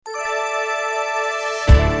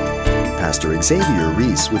Pastor Xavier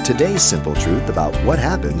Reese with today's simple truth about what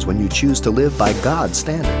happens when you choose to live by God's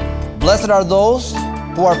standard. Blessed are those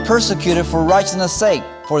who are persecuted for righteousness' sake,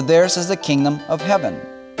 for theirs is the kingdom of heaven.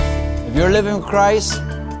 If you're living with Christ,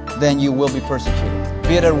 then you will be persecuted.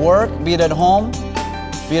 Be it at work, be it at home,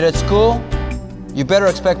 be it at school, you better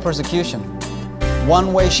expect persecution.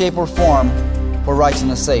 One way, shape, or form for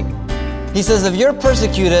righteousness' sake. He says if you're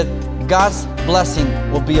persecuted, God's blessing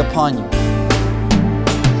will be upon you.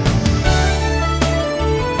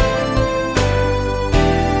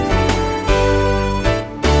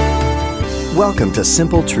 Welcome to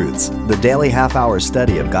Simple Truths, the daily half-hour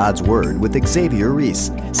study of God's Word with Xavier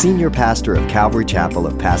Reese, Senior Pastor of Calvary Chapel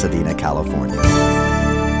of Pasadena, California.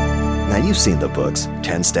 Now you've seen the books,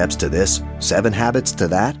 10 Steps to This, 7 Habits to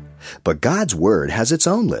That, but God's Word has its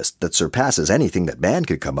own list that surpasses anything that man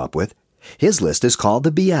could come up with. His list is called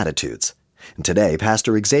the Beatitudes. And today,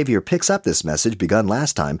 Pastor Xavier picks up this message begun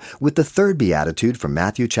last time with the third Beatitude from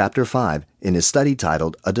Matthew chapter 5 in his study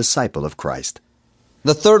titled, A Disciple of Christ.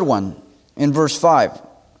 The third one, in verse 5,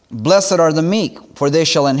 Blessed are the meek, for they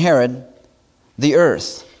shall inherit the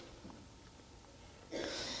earth.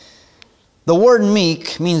 The word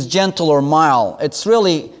meek means gentle or mild. It's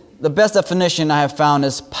really, the best definition I have found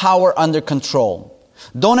is power under control.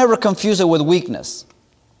 Don't ever confuse it with weakness.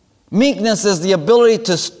 Meekness is the ability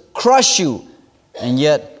to crush you, and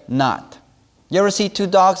yet not. You ever see two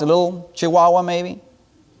dogs, a little Chihuahua maybe?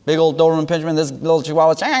 Big old Doberman Pinscher, this little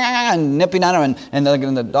Chihuahua and nipping on him, and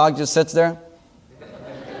the dog just sits there.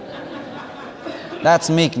 That's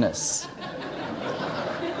meekness.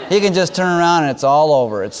 He can just turn around and it's all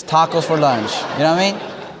over. It's tacos for lunch. You know what I mean?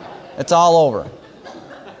 It's all over.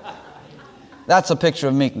 That's a picture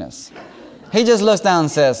of meekness. He just looks down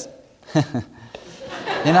and says, you know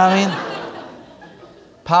what I mean?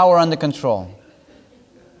 Power under control.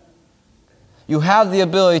 You have the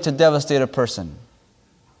ability to devastate a person.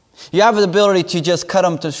 You have the ability to just cut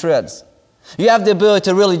them to shreds. You have the ability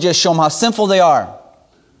to really just show them how sinful they are.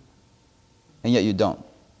 And yet you don't.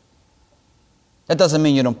 That doesn't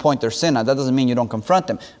mean you don't point their sin out. That doesn't mean you don't confront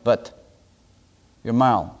them. But you're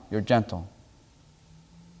mild. You're gentle.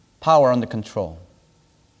 Power under control.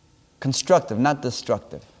 Constructive, not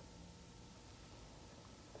destructive.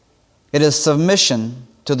 It is submission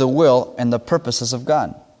to the will and the purposes of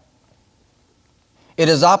God. It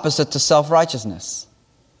is opposite to self-righteousness.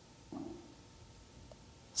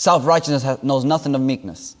 Self-righteousness knows nothing of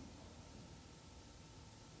meekness.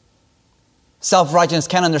 Self-righteousness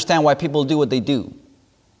can't understand why people do what they do.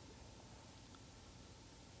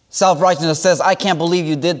 Self-righteousness says, I can't believe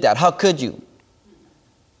you did that. How could you?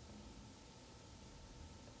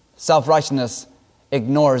 Self-righteousness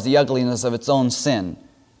ignores the ugliness of its own sin.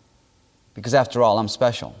 Because after all, I'm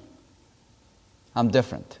special. I'm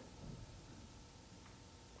different.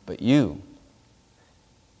 But you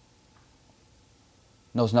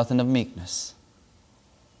knows nothing of meekness.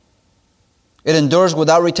 It endures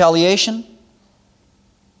without retaliation.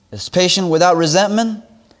 It's patient without resentment.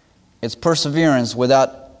 It's perseverance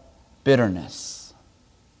without bitterness.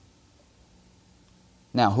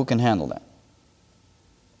 Now, who can handle that?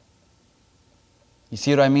 You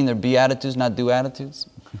see what I mean? They're beatitudes, not do-attitudes.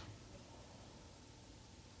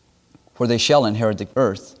 For they shall inherit the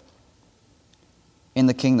earth in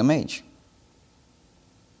the kingdom age.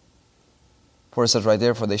 For it says right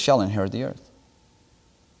there, for they shall inherit the earth.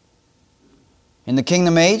 In the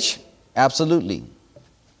kingdom age, absolutely.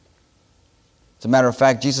 As a matter of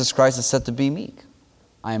fact, Jesus Christ is said to be meek.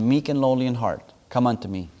 I am meek and lowly in heart. Come unto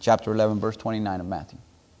me. Chapter 11, verse 29 of Matthew.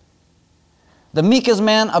 The meekest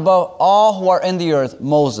man above all who are in the earth,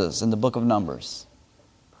 Moses, in the book of Numbers.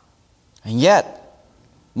 And yet,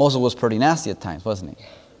 Moses was pretty nasty at times, wasn't he?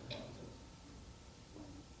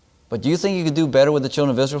 But do you think you could do better with the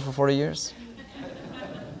children of Israel for 40 years?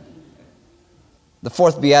 The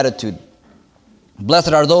fourth beatitude.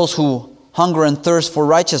 Blessed are those who hunger and thirst for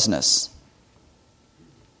righteousness,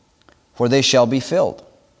 for they shall be filled.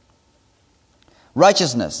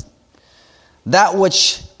 Righteousness, that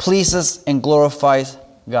which pleases and glorifies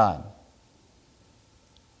God.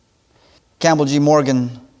 Campbell G.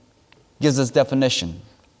 Morgan gives this definition.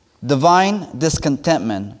 Divine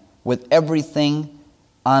discontentment with everything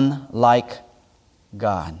unlike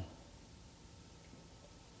God.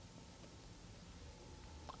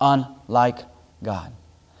 Unlike God.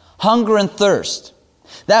 Hunger and thirst.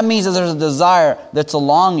 That means that there's a desire, that's a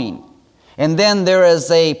longing. And then there is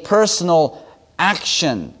a personal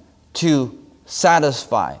action to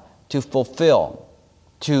satisfy, to fulfill,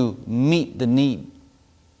 to meet the need.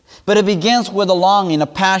 But it begins with a longing, a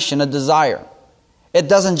passion, a desire. It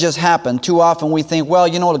doesn't just happen. Too often we think,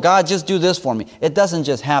 well, God, just do this for me. It doesn't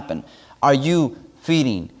just happen. Are you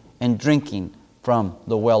feeding and drinking from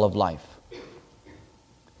the well of life?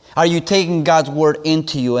 Are you taking God's Word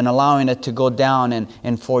into you and allowing it to go down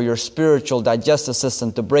and for your spiritual digestive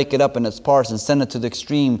system to break it up in its parts and send it to the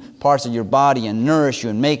extreme parts of your body and nourish you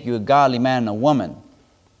and make you a godly man and a woman?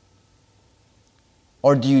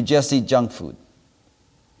 Or do you just eat junk food?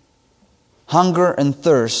 Hunger and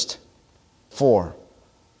thirst for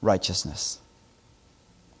righteousness.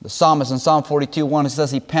 The psalmist in Psalm 42:1, it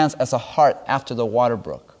says he pants as a hart after the water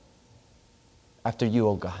brook. After you,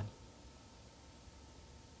 O God.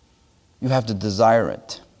 You have to desire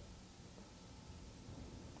it.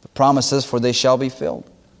 The promise says, for they shall be filled.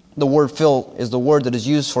 The word fill is the word that is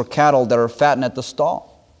used for cattle that are fattened at the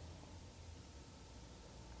stall.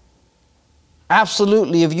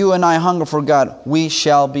 Absolutely, if you and I hunger for God, we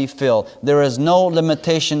shall be filled. There is no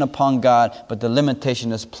limitation upon God, but the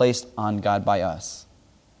limitation is placed on God by us.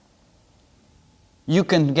 You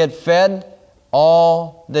can get fed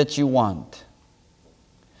all that you want.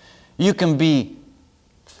 You can be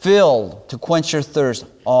filled to quench your thirst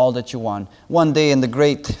all that you want. One day in the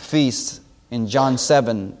great feast in John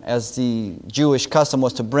 7, as the Jewish custom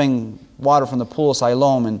was to bring water from the pool of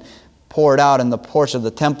Siloam and pour it out in the porch of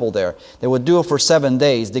the temple there. They would do it for 7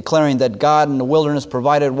 days, declaring that God in the wilderness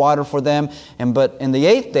provided water for them. But in the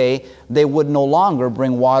 8th day, they would no longer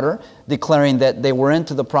bring water, declaring that they were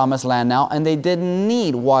into the promised land now, and they didn't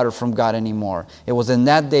need water from God anymore. It was in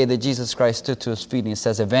that day that Jesus Christ stood to his feet and he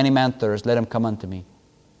says, if any man thirst, let him come unto me.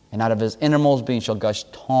 And out of his innermost being shall gush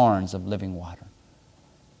torrents of living water.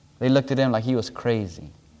 They looked at him like he was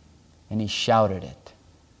crazy. And he shouted it.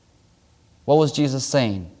 What was Jesus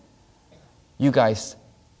saying? You guys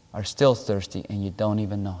are still thirsty and you don't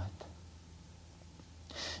even know it.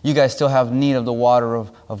 You guys still have need of the water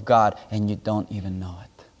of God and you don't even know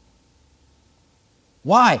it.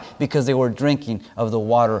 Why? Because they were drinking of the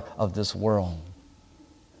water of this world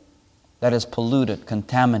that is polluted,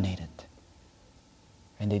 contaminated.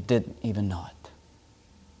 And they didn't even know it.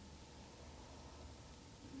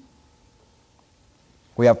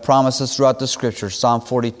 We have promises throughout the Scriptures. Psalm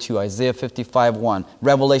 42, Isaiah 55:1,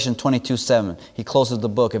 Revelation 22:7. He closes the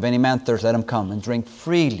book. If any man thirst, let him come and drink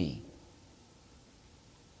freely.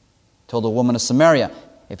 Told the woman of Samaria,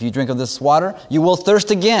 if you drink of this water, you will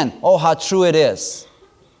thirst again. Oh, how true it is.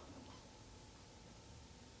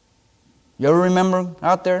 You ever remember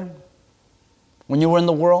out there? When you were in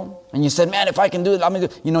the world, and you said, man, if I can do it, I'm going to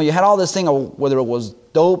do it. You know, you had all this thing, of whether it was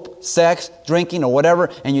dope, sex, drinking, or whatever,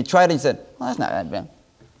 and you tried it and you said, well, that's not that bad.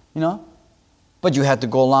 You know? But you had to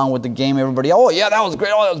go along with the game. Everybody, oh, yeah, that was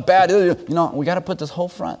great. Oh, that was bad. You know, we got to put this whole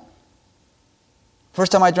front.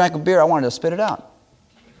 First time I drank a beer, I wanted to spit it out.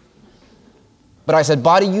 But I said,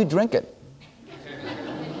 body, you drink it.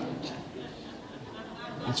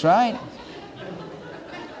 That's right.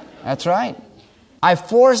 That's right. I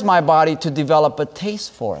forced my body to develop a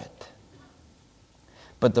taste for it.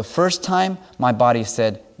 But the first time, my body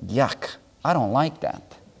said, yuck, I don't like that.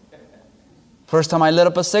 First time I lit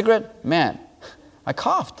up a cigarette, man, I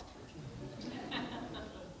coughed.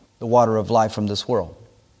 The water of life from this world.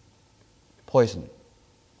 Poison.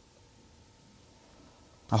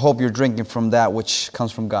 I hope you're drinking from that which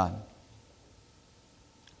comes from God.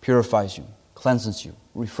 Purifies you, cleanses you,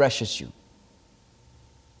 refreshes you.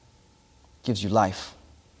 Gives you life.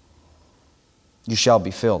 You shall be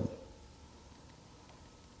filled.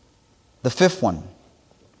 The fifth one,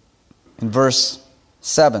 in verse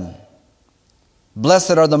 7.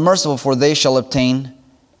 Blessed are the merciful, for they shall obtain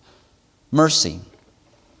mercy.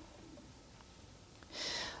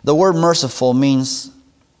 The word merciful means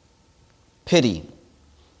pity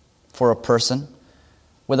for a person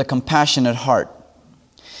with a compassionate heart.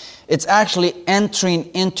 It's actually entering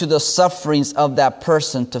into the sufferings of that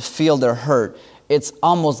person to feel their hurt. It's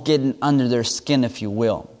almost getting under their skin, if you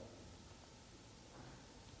will.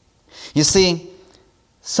 You see,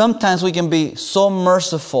 sometimes we can be so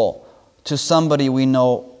merciful to somebody we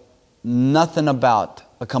know nothing about,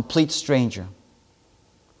 a complete stranger.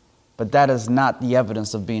 But that is not the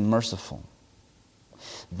evidence of being merciful.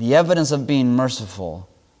 The evidence of being merciful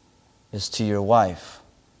is to your wife,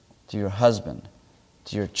 to your husband,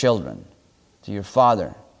 to your children, to your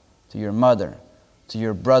father, to your mother, to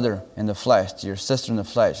your brother in the flesh, to your sister in the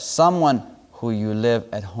flesh, someone who you live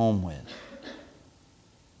at home with.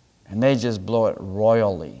 And they just blow it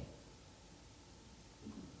royally.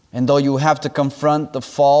 And though you have to confront the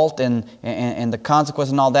fault and the consequence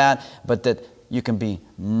and all that, but that you can be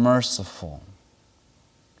merciful.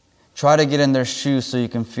 Try to get in their shoes so you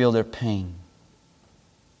can feel their pain.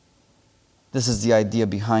 This is the idea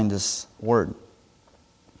behind this word.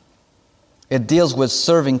 It deals with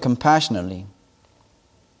serving compassionately.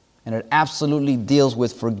 And it absolutely deals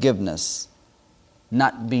with forgiveness,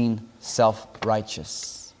 not being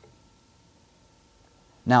self-righteous.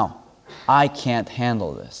 Now, I can't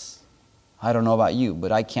handle this. I don't know about you,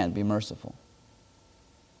 but I can't be merciful.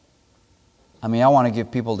 I mean, I want to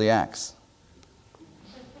give people the axe.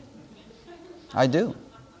 I do.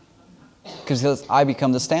 Because I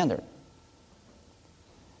become the standard.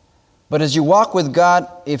 But as you walk with God,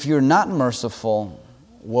 if you're not merciful,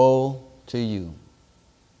 woe to you.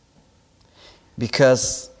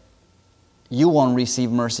 Because you won't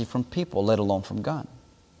receive mercy from people, let alone from God.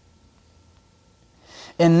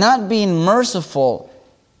 And not being merciful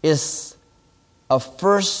is a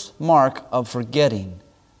first mark of forgetting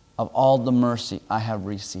of all the mercy I have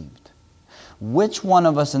received. Which one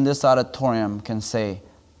of us in this auditorium can say,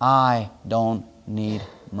 I don't need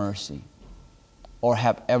mercy, or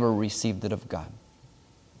have ever received it of God?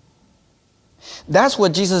 That's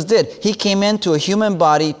what Jesus did. He came into a human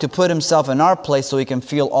body to put himself in our place so he can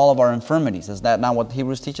feel all of our infirmities. Is that not what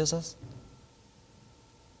Hebrews teaches us?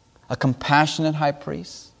 A compassionate high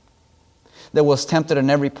priest that was tempted in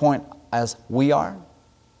every point as we are.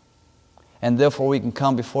 And therefore we can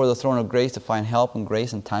come before the throne of grace to find help and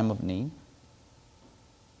grace in time of need.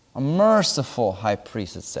 A merciful high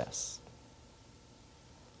priest, it says.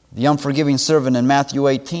 The unforgiving servant in Matthew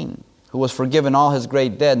 18, who was forgiven all his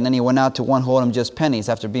great debt, and then he went out to one who owed him just pennies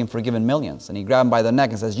after being forgiven millions. And he grabbed him by the neck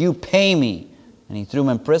and says, you pay me. And he threw him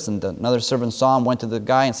in prison. Another servant saw him, went to the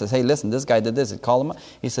guy and says, hey, listen, this guy did this. He called him up.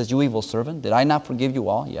 He says, you evil servant, did I not forgive you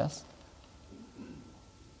all? Yes.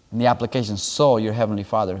 And the application, so your heavenly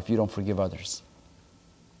Father, if you don't forgive others.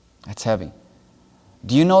 That's heavy.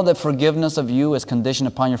 Do you know that forgiveness of you is conditioned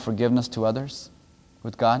upon your forgiveness to others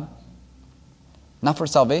with God? Not for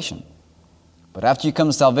salvation. But after you come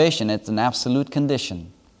to salvation, it's an absolute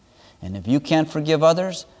condition. And if you can't forgive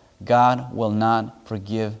others, God will not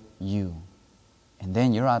forgive you. And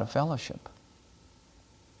then you're out of fellowship.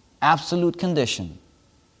 Absolute condition.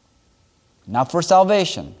 Not for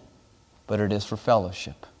salvation, but it is for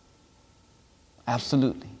fellowship.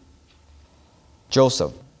 Absolutely.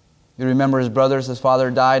 Joseph. You remember his brothers, his father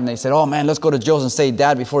died, and they said, oh man, let's go to Joseph and say,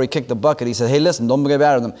 Dad, before he kicked the bucket, he said, hey, listen, don't get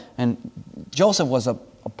mad at them. And Joseph was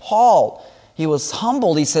appalled. He was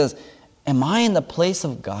humbled. He says, am I in the place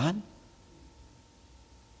of God?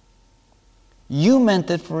 You meant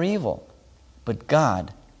it for evil, but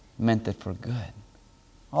God meant it for good.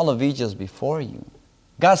 All of Egypt is before you.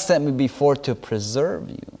 God sent me before to preserve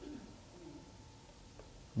you.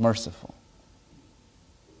 Merciful.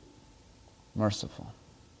 Merciful.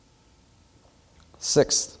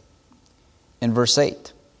 Sixth, in verse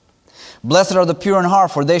 8. Blessed are the pure in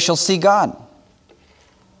heart, for they shall see God.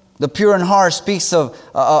 The pure in heart speaks of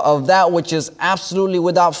that which is absolutely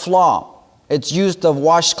without flaw. It's used of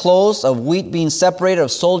washed clothes, of wheat being separated,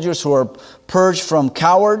 of soldiers who are purged from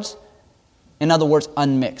cowards. In other words,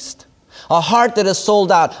 unmixed. A heart that is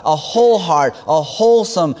sold out, a whole heart, a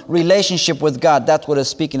wholesome relationship with God. That's what it's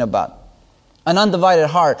speaking about. An undivided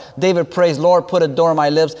heart. David prays, Lord, put a door in my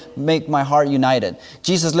lips, make my heart united.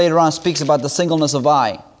 Jesus later on speaks about the singleness of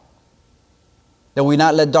eye. That we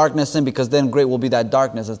not let darkness in, because then great will be that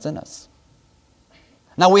darkness that's in us.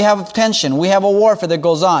 Now we have tension, we have a warfare that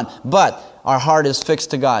goes on, but our heart is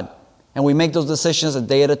fixed to God. And we make those decisions a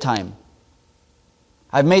day at a time.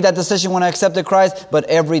 I've made that decision when I accepted Christ, but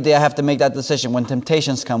every day I have to make that decision. When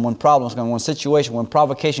temptations come, when problems come, when situation, when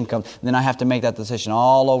provocation comes, then I have to make that decision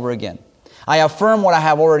all over again. I affirm what I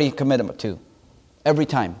have already committed to. Every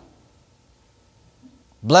time.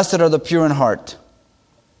 Blessed are the pure in heart.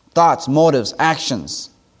 Thoughts, motives, actions.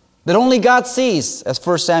 That only God sees. As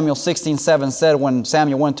 1 Samuel 16:7 said when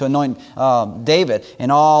Samuel went to anoint David.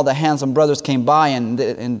 And all the handsome brothers came by.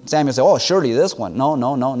 And Samuel said, oh, surely this one.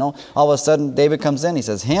 No. All of a sudden David comes in. He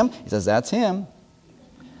says, him? He says, that's him.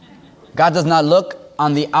 God does not look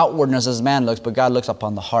on the outwardness as man looks. But God looks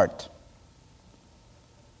upon the heart.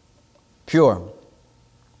 Pure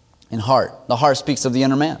in heart. The heart speaks of the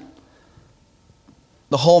inner man.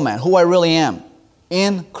 The whole man. Who I really am.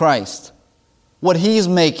 In Christ. What He's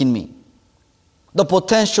making me. The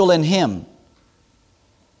potential in Him.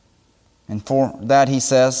 And for that He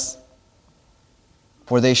says,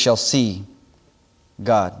 for they shall see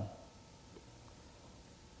God.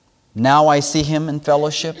 Now I see Him in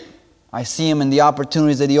fellowship. I see Him in the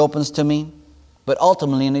opportunities that He opens to me. But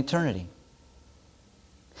ultimately in eternity.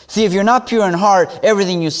 See, if you're not pure in heart,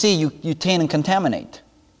 everything you see, you taint and contaminate.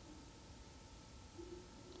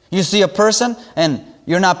 You see a person and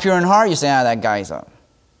you're not pure in heart, you say, that guy's a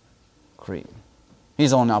creep.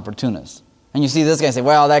 He's only an opportunist. And you see this guy and say,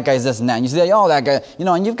 well, that guy's this and that. And you see, that guy,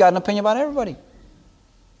 and you've got an opinion about everybody.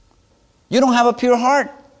 You don't have a pure heart.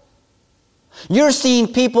 You're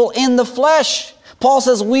seeing people in the flesh. Paul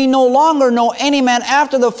says we no longer know any man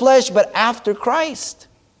after the flesh, but after Christ.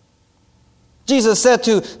 Jesus said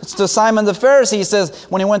to Simon the Pharisee, he says,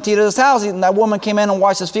 when he went to eat at his house, that woman came in and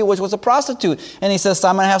washed his feet, which was a prostitute. And he says,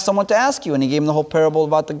 Simon, I have someone to ask you. And he gave him the whole parable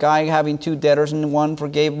about the guy having two debtors, and one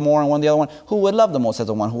forgave more, and one the other one. Who would love the most? Says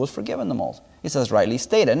the one who was forgiven the most. He says, rightly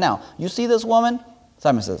stated. Now, you see this woman?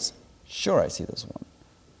 Simon says, sure, I see this woman.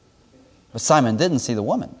 But Simon didn't see the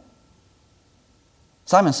woman.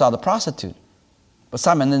 Simon saw the prostitute. But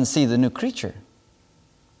Simon didn't see the new creature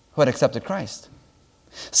who had accepted Christ.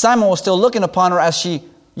 Simon was still looking upon her as she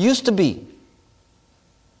used to be.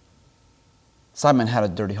 Simon had a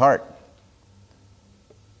dirty heart,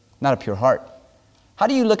 not a pure heart. How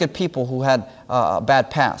do you look at people who had a bad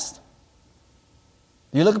past?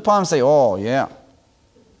 You look upon them and say, oh, yeah,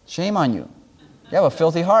 shame on you. You have a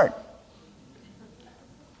filthy heart.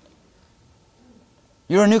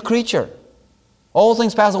 You're a new creature. Old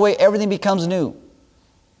things pass away, everything becomes new.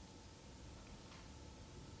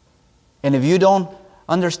 And if you don't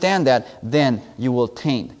understand that, then you will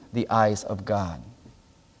taint the eyes of God.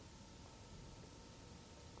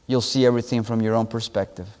 You'll see everything from your own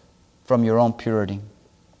perspective, from your own purity.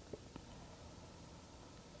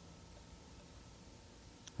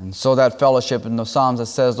 And so that fellowship in the Psalms that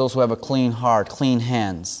says those who have a clean heart, clean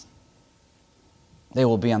hands, they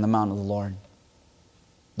will be on the mountain of the Lord.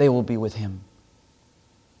 They will be with Him.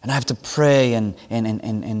 And I have to pray and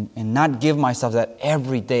not give myself that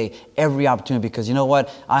every day, every opportunity, because you know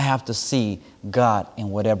what? I have to see God in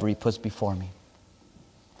whatever He puts before me.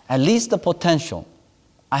 At least the potential.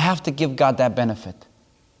 I have to give God that benefit.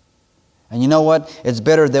 And you know what? It's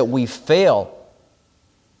better that we fail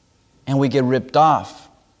and we get ripped off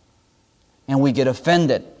and we get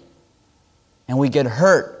offended and we get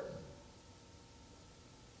hurt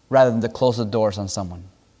rather than to close the doors on someone.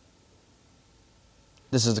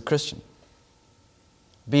 This is the Christian.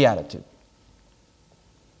 Be attitude.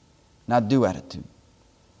 Not do attitude.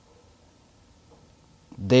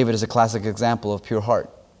 David is a classic example of pure heart.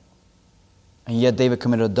 And yet David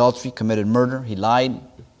committed adultery, committed murder, he lied.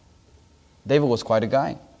 David was quite a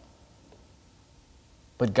guy.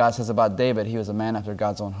 But God says about David, he was a man after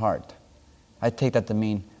God's own heart. I take that to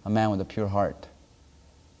mean a man with a pure heart.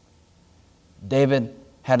 David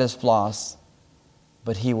had his flaws,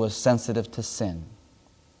 but he was sensitive to sin.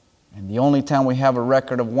 And the only time we have a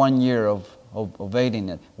record of 1 year of evading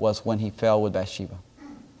it was when he fell with Bathsheba.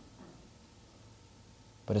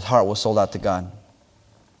 But his heart was sold out to God.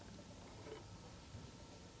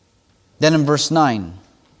 Then in verse 9,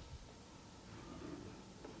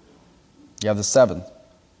 you have the seventh.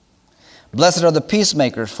 Blessed are the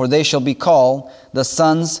peacemakers, for they shall be called the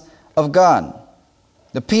sons of God.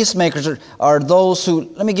 The peacemakers are those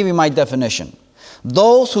who, let me give you my definition.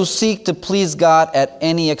 Those who seek to please God at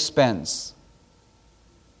any expense.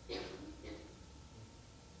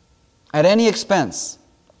 At any expense.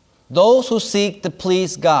 Those who seek to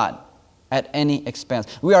please God at any expense.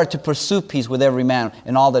 We are to pursue peace with every man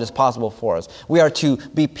in all that is possible for us. We are to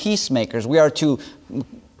be peacemakers. We are to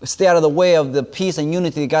stay out of the way of the peace and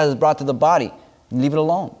unity that God has brought to the body. Leave it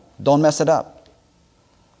alone. Don't mess it up.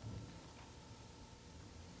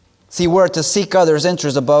 See, we're to seek others'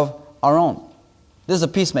 interests above our own. This is a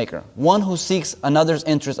peacemaker, one who seeks another's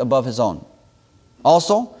interest above his own.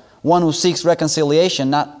 Also, one who seeks reconciliation,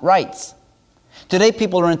 not rights. Today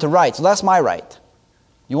people are into rights. Well, that's my right.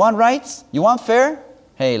 You want rights? You want fair?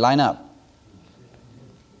 Hey, line up.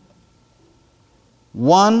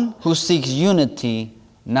 One who seeks unity,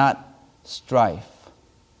 not strife.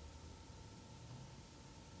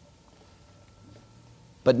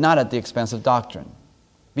 But not at the expense of doctrine.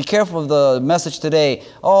 Be careful of the message today,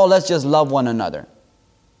 oh, let's just love one another.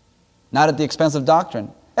 Not at the expense of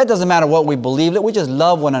doctrine. It doesn't matter what we believe, we just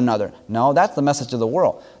love one another. No, that's the message of the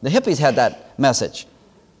world. The hippies had that message.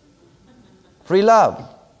 Free love.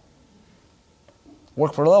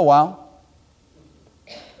 Worked for a little while.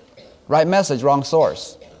 Right message, wrong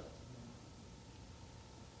source.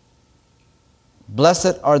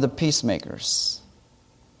 Blessed are the peacemakers,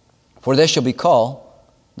 for they shall be called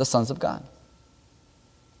the sons of God.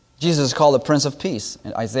 Jesus is called the Prince of Peace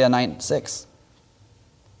in Isaiah 9:6.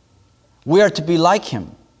 We are to be like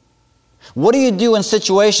Him. What do you do in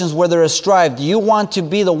situations where there is strife? Do you want to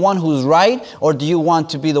be the one who's right, or do you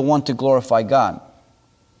want to be the one to glorify God?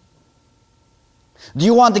 Do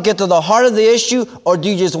you want to get to the heart of the issue, or do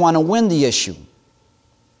you just want to win the issue?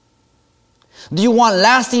 Do you want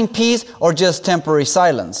lasting peace or just temporary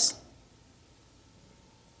silence?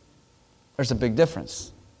 There's a big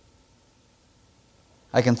difference.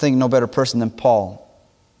 I can think no better person than Paul,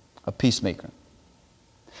 a peacemaker.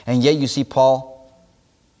 And yet you see Paul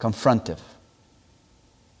confrontive.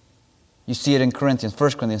 You see it in Corinthians,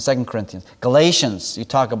 1 Corinthians, 2 Corinthians. Galatians, you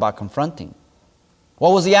talk about confronting.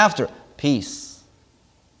 What was he after? Peace.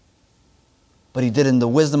 But he did it in the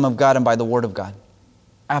wisdom of God and by the word of God.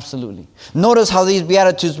 Absolutely. Notice how these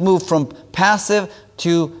Beatitudes move from passive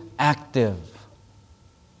to active.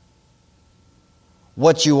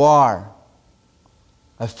 What you are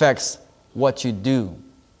affects what you do.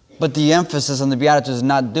 But the emphasis on the Beatitudes is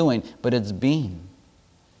not doing, but it's being.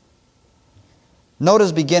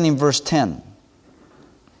 Notice beginning verse 10.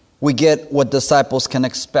 We get what disciples can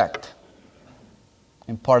expect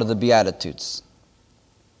in part of the Beatitudes.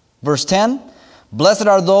 Verse 10, blessed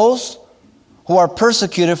are those who are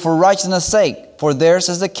persecuted for righteousness' sake, for theirs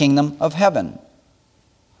is the kingdom of heaven.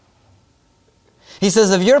 He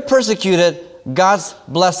says, if you're persecuted, God's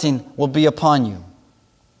blessing will be upon you.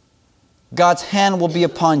 God's hand will be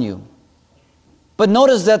upon you. But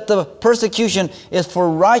notice that the persecution is for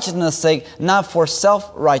righteousness' sake, not for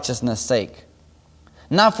self-righteousness' sake.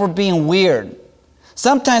 Not for being weird.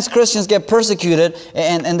 Sometimes Christians get persecuted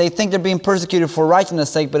and they think they're being persecuted for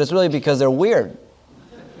righteousness' sake, but it's really because they're weird.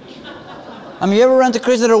 I mean, you ever run into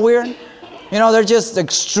Christians that are weird? You know, they're just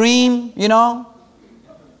extreme, you know?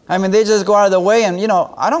 I mean, they just go out of the way and,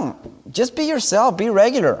 just be yourself, be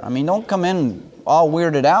regular. I mean, don't come in all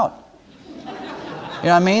weirded out. You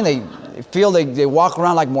know what I mean? They feel they walk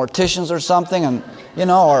around like morticians or something and,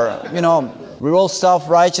 real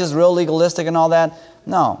self-righteous, real legalistic and all that.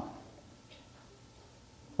 No.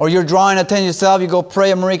 Or you're drawing attention to yourself, you go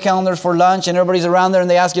pray at Marie Callender's for lunch and everybody's around there and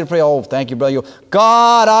they ask you to pray. Oh, thank you, brother. You go,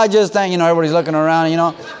 God, I just thank, everybody's looking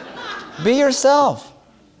around, Be yourself.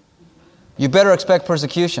 You better expect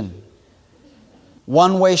persecution.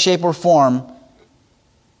 One way, shape, or form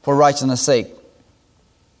for righteousness' sake.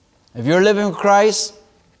 If you're living with Christ,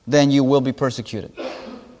 then you will be persecuted.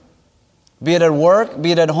 Be it at work,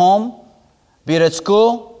 be it at home, be it at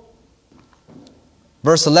school.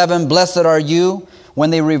 Verse 11, blessed are you when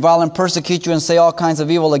they revile and persecute you and say all kinds of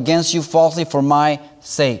evil against you falsely for my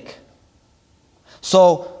sake.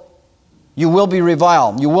 So, you will be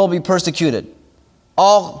reviled. You will be persecuted.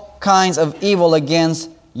 All kinds of evil against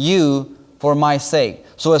you for my sake.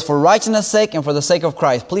 So it's for righteousness' sake and for the sake of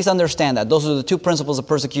Christ. Please understand that. Those are the two principles of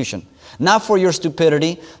persecution. Not for your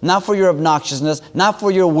stupidity, not for your obnoxiousness, not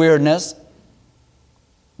for your weirdness,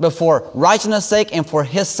 but for righteousness' sake and for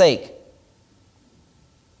His sake.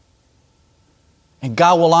 And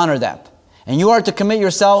God will honor that. And you are to commit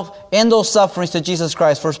yourself in those sufferings to Jesus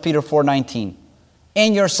Christ, 1 Peter 4:19.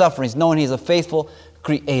 In your sufferings, knowing He's a faithful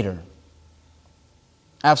Creator.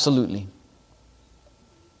 Absolutely.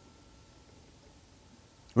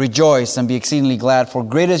 Rejoice and be exceedingly glad, for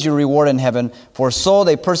great is your reward in heaven, for so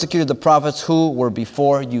they persecuted the prophets who were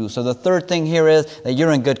before you. So the third thing here is that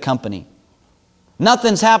you're in good company.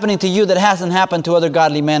 Nothing's happening to you that hasn't happened to other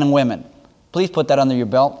godly men and women. Please put that under your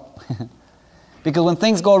belt. Because when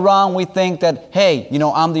things go wrong, we think that, hey,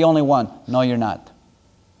 I'm the only one. No, you're not.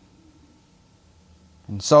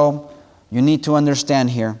 And so, you need to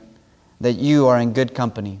understand here that you are in good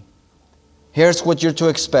company. Here's what you're to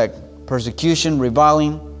expect. Persecution,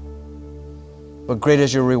 reviling, but great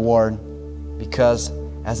is your reward, because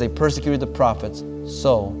as they persecuted the prophets,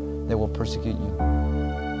 so they will persecute you.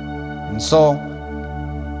 And so,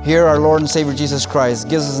 here our Lord and Savior Jesus Christ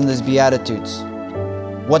gives us in these Beatitudes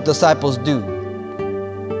what disciples do,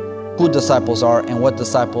 who disciples are, and what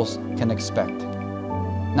disciples can expect.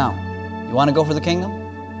 Now, you want to go for the kingdom?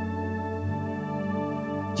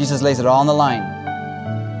 Jesus lays it all on the line.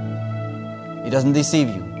 He doesn't deceive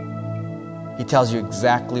you. He tells you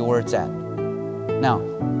exactly where it's at. Now,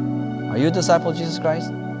 are you a disciple of Jesus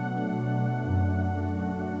Christ?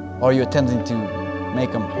 Or are you attempting to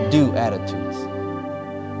make them do attitudes?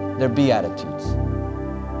 They're Beatitudes.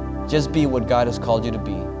 Just be what God has called you to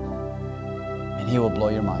be, and He will blow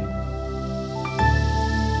your mind.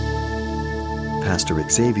 Pastor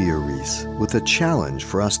Xavier Reese with a challenge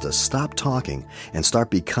for us to stop talking and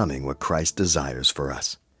start becoming what Christ desires for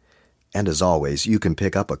us. And as always, you can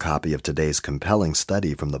pick up a copy of today's compelling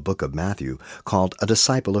study from the book of Matthew called A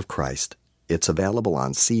Disciple of Christ. It's available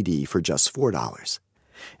on CD for just $4.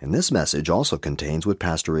 And this message also contains what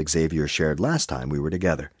Pastor Xavier shared last time we were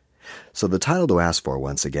together. So the title to ask for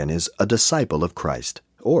once again is A Disciple of Christ,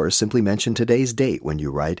 or simply mention today's date when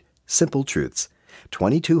you write Simple Truths,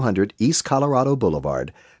 2200 East Colorado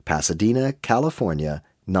Boulevard, Pasadena, California,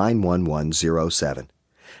 91107.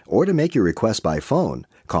 Or to make your request by phone,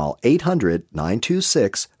 call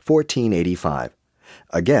 800-926-1485.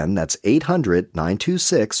 Again, that's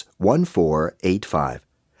 800-926-1485.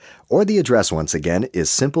 or the address once again is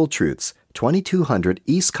Simple Truths, 2200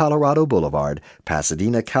 East Colorado Boulevard,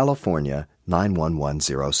 Pasadena, California,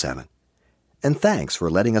 91107. And thanks for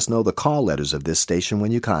letting us know the call letters of this station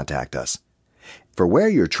when you contact us. For where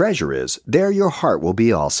your treasure is, there your heart will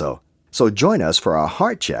be also. So join us for our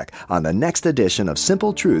heart check on the next edition of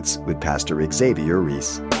Simple Truths with Pastor Xavier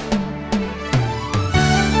Reese.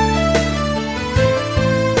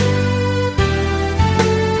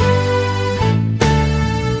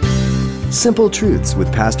 Simple Truths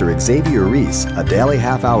with Pastor Xavier Reese, a daily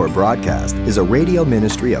half-hour broadcast, is a radio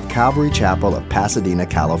ministry of Calvary Chapel of Pasadena,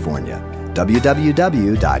 California.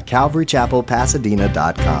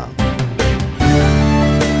 www.calvarychapelpasadena.com.